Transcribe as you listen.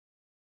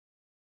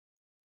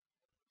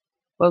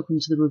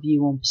Welcome to the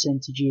review on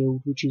percentage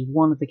yield, which is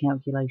one of the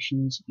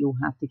calculations you'll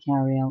have to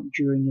carry out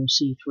during your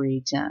C3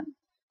 exam.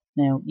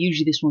 Now,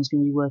 usually this one's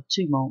going to be worth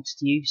 2 marks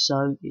to you,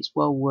 so it's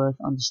well worth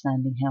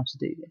understanding how to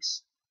do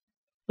this.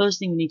 First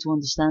thing we need to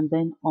understand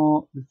then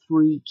are the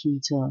 3 key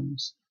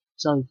terms.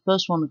 So the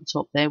first one at the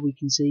top there we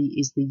can see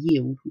is the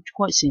yield, which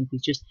quite simply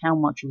is just how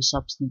much of a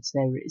substance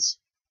there is.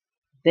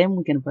 Then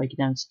we're going to break it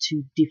down to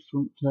 2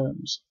 different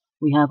terms.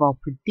 We have our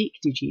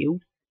predicted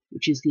yield,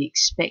 which is the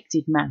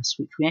expected mass,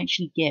 which we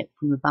actually get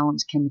from the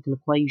balanced chemical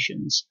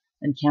equations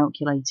and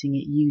calculating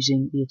it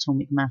using the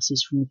atomic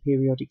masses from the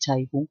periodic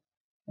table.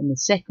 And the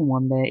second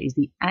one there is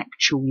the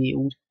actual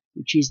yield,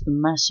 which is the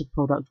mass of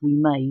product we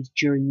made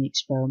during the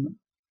experiment.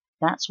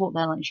 That's what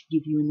they'll actually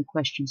give you in the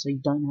question, so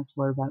you don't have to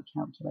worry about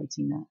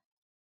calculating that.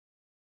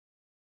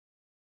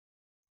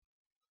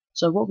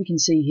 So what we can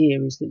see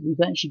here is that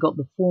we've actually got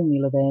the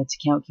formula there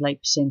to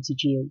calculate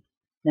percentage yield.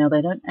 Now,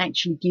 they don't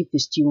actually give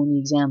this to you on the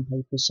exam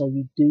paper, so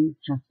you do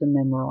have to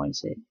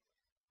memorize it.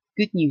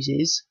 Good news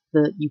is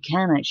that you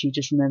can actually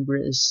just remember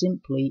it as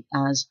simply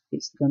as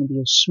it's going to be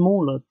a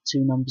smaller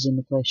 2 numbers in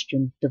the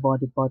question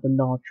divided by the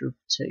larger of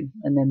 2,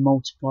 and then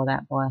multiply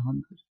that by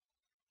 100.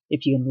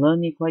 If you can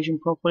learn the equation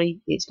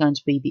properly, it's going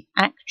to be the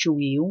actual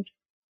yield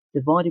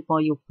divided by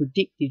your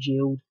predicted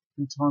yield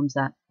and times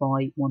that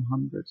by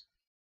 100.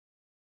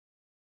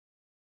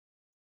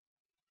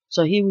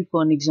 So here we've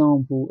got an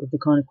example of the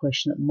kind of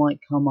question that might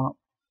come up.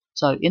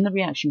 So in the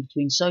reaction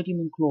between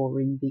sodium and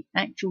chlorine, the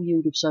actual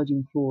yield of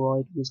sodium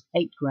chloride was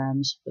 8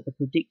 grams, but the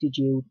predicted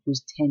yield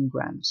was 10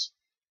 grams.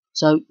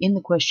 So in the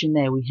question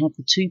there, we have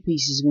the 2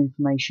 pieces of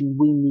information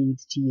we need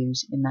to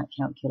use in that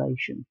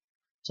calculation.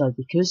 So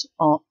because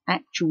our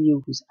actual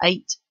yield was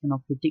 8 and our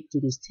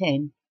predicted is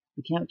 10,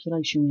 the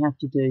calculation we have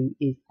to do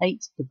is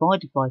 8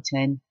 divided by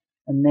 10,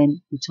 and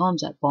then we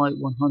times that by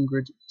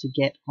 100 to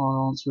get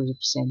our answer as a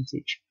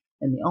percentage.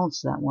 And the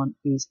answer to that one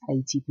is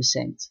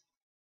 80%.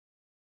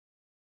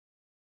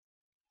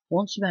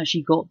 Once we've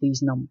actually got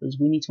these numbers,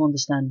 we need to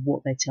understand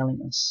what they're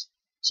telling us.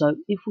 So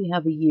if we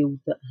have a yield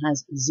that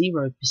has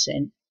 0%,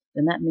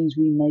 then that means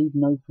we made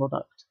no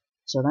product.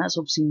 So that's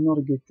obviously not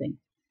a good thing.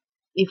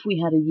 If we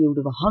had a yield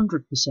of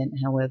 100%,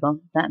 however,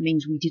 that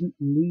means we didn't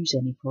lose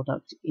any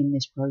product in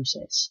this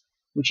process,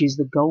 which is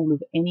the goal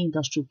of any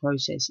industrial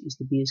process, is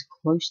to be as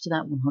close to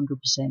that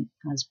 100%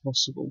 as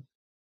possible.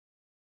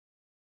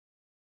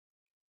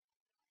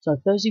 So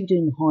for those of you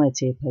doing the higher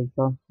tier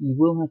paper, you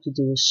will have to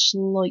do a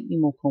slightly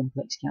more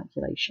complex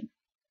calculation.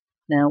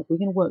 Now, we're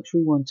going to work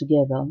through one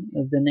together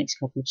over the next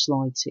couple of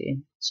slides here.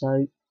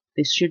 So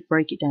this should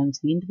break it down into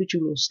the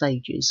individual little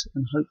stages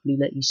and hopefully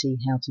let you see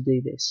how to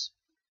do this.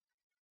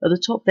 At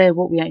the top there,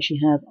 what we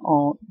actually have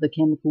are the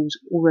chemicals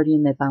already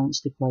in their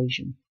balanced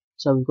equation.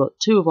 So we've got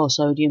 2 of our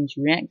sodiums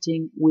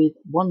reacting with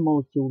 1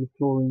 molecule of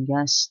chlorine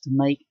gas to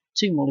make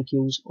 2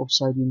 molecules of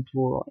sodium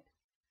chloride.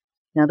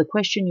 Now, the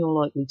question you're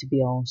likely to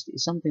be asked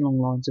is something along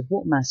the lines of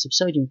what mass of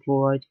sodium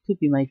chloride could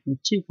be made from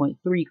 2.3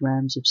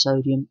 grams of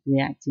sodium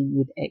reacting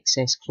with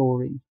excess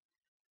chlorine.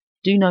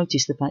 Do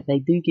notice the fact they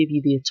do give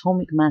you the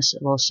atomic mass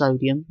of our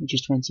sodium, which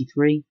is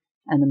 23,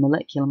 and the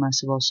molecular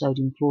mass of our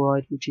sodium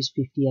chloride, which is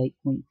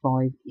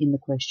 58.5 in the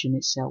question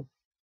itself.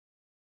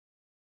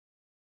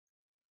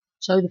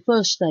 So the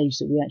first stage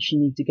that we actually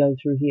need to go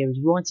through here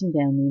is writing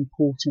down the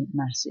important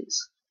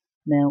masses.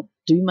 Now,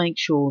 do make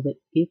sure that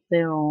if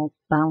there are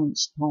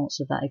balanced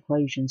parts of that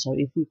equation, so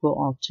if we've got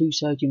our 2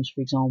 sodiums,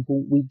 for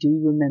example, we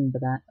do remember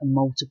that and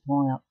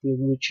multiply up the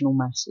original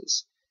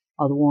masses.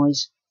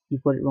 Otherwise,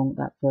 you've got it wrong at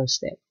that first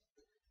step.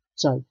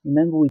 So,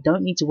 remember, we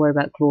don't need to worry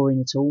about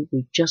chlorine at all.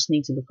 We just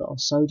need to look at our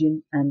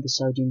sodium and the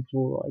sodium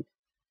chloride.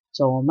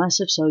 So our mass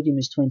of sodium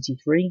is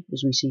 23,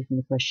 as we see from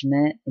the question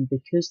there, and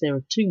because there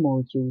are 2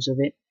 molecules of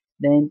it,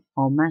 then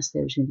our mass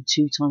there is going to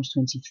be 2 times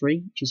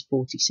 23, which is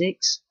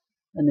 46.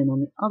 And then on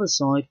the other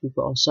side, we've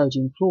got our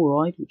sodium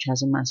chloride, which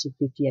has a mass of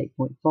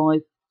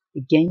 58.5.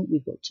 Again,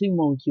 we've got 2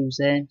 molecules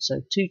there,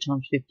 so 2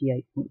 times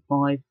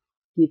 58.5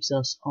 gives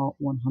us our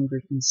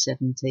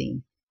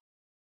 117.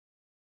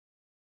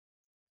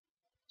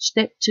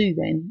 Step 2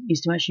 then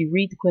is to actually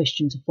read the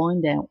question to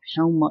find out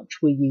how much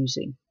we're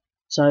using.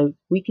 So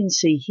we can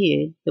see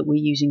here that we're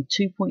using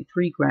 2.3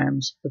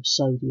 grams of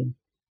sodium.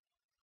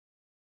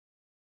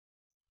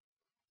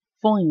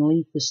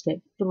 Finally, for step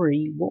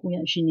 3, what we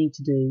actually need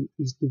to do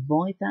is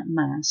divide that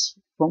mass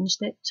from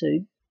step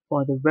 2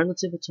 by the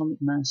relative atomic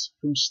mass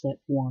from step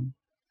 1.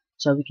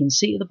 So we can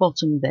see at the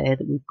bottom there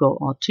that we've got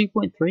our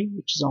 2.3,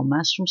 which is our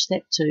mass from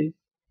step 2,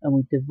 and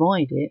we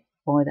divide it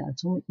by that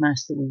atomic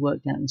mass that we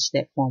worked out in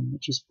step 1,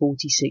 which is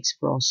 46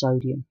 for our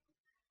sodium.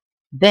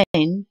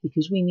 Then,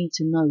 because we need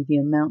to know the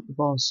amount of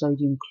our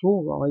sodium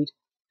chloride,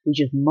 we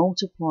just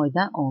multiply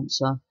that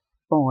answer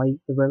by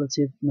the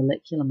relative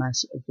molecular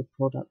mass of the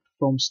product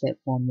from step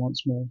 1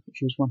 once more, which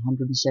was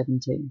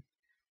 117.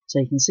 So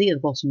you can see at the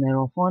bottom there,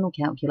 our final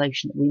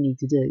calculation that we need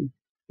to do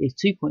is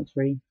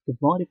 2.3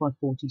 divided by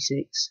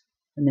 46,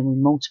 and then we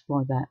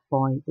multiply that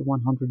by the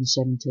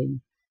 117,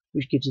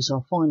 which gives us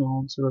our final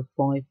answer of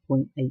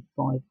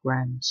 5.85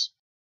 grams.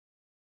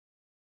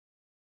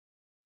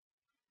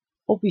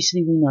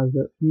 Obviously, we know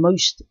that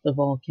most of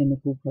our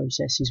chemical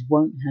processes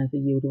won't have a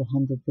yield of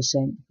 100%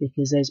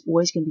 because there's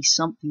always going to be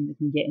something that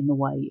can get in the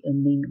way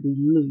and mean that we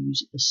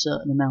lose a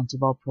certain amount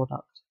of our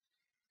product.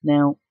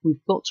 Now,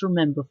 we've got to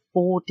remember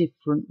 4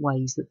 different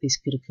ways that this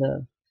could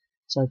occur.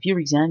 So for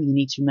your exam, you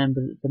need to remember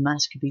that the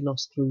mass could be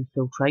lost through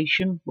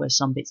filtration, where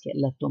some bits get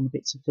left on the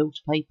bits of filter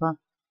paper,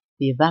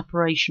 the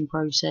evaporation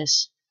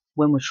process,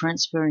 when we're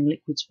transferring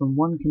liquids from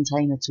one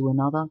container to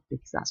another,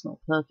 because that's not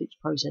a perfect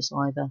process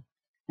either,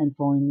 and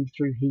finally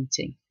through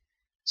heating.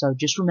 So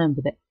just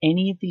remember that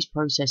any of these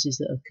processes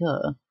that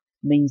occur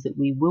means that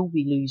we will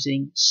be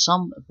losing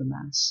some of the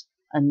mass,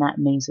 and that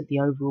means that the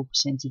overall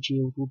percentage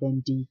yield will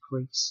then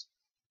decrease.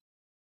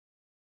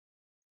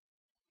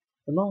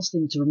 The last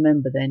thing to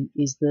remember then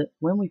is that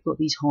when we've got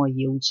these high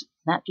yields,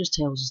 that just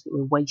tells us that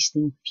we're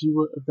wasting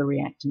fewer of the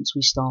reactants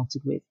we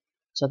started with.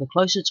 So the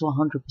closer to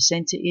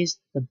 100% it is,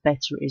 the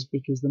better it is,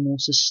 because the more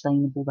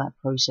sustainable that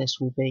process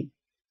will be.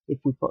 If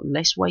we've got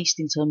less waste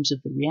in terms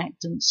of the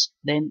reactants,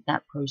 then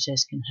that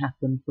process can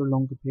happen for a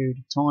longer period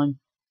of time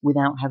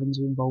without having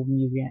to involve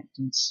new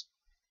reactants.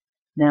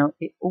 Now,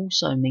 it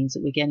also means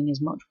that we're getting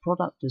as much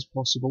product as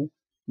possible,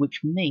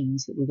 which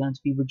means that we're going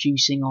to be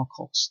reducing our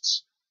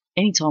costs.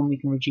 Anytime we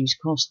can reduce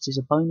costs is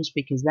a bonus,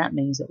 because that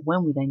means that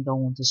when we then go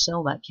on to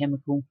sell that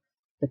chemical,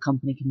 the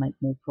company can make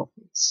more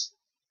profits.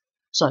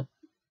 So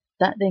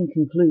that then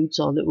concludes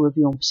our little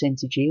review on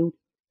percentage yield.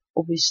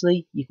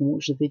 Obviously, you can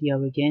watch the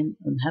video again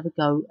and have a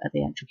go at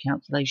the actual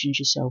calculations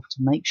yourself to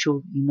make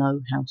sure that you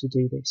know how to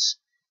do this.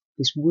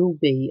 This will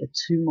be a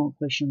 2-mark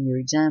question on your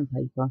exam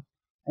paper,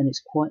 and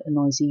it's quite a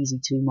nice easy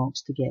 2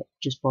 marks to get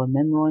just by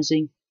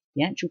memorising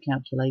the actual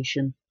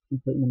calculation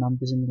and putting the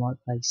numbers in the right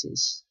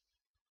places.